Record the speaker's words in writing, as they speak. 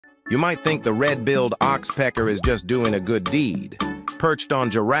You might think the red-billed oxpecker is just doing a good deed, perched on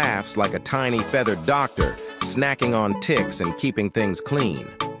giraffes like a tiny feathered doctor, snacking on ticks and keeping things clean.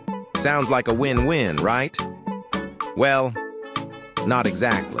 Sounds like a win-win, right? Well, not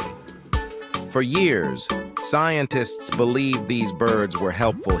exactly. For years, scientists believed these birds were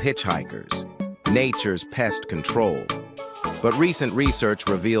helpful hitchhikers, nature's pest control. But recent research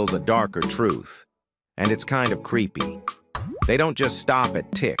reveals a darker truth, and it's kind of creepy. They don't just stop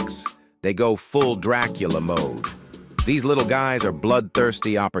at ticks, they go full Dracula mode. These little guys are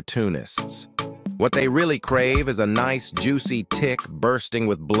bloodthirsty opportunists. What they really crave is a nice, juicy tick bursting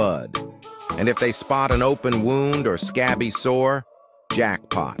with blood. And if they spot an open wound or scabby sore,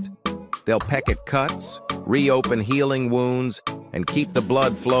 jackpot. They'll peck at cuts, reopen healing wounds, and keep the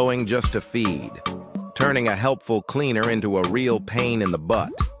blood flowing just to feed, turning a helpful cleaner into a real pain in the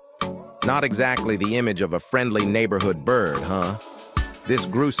butt. Not exactly the image of a friendly neighborhood bird, huh? This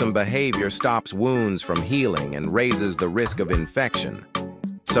gruesome behavior stops wounds from healing and raises the risk of infection.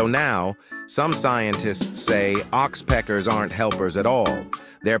 So now, some scientists say oxpeckers aren't helpers at all.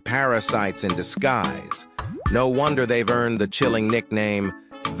 They're parasites in disguise. No wonder they've earned the chilling nickname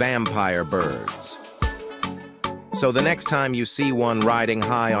vampire birds. So the next time you see one riding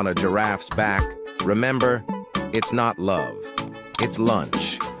high on a giraffe's back, remember, it's not love, it's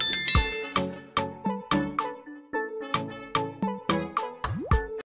lunch.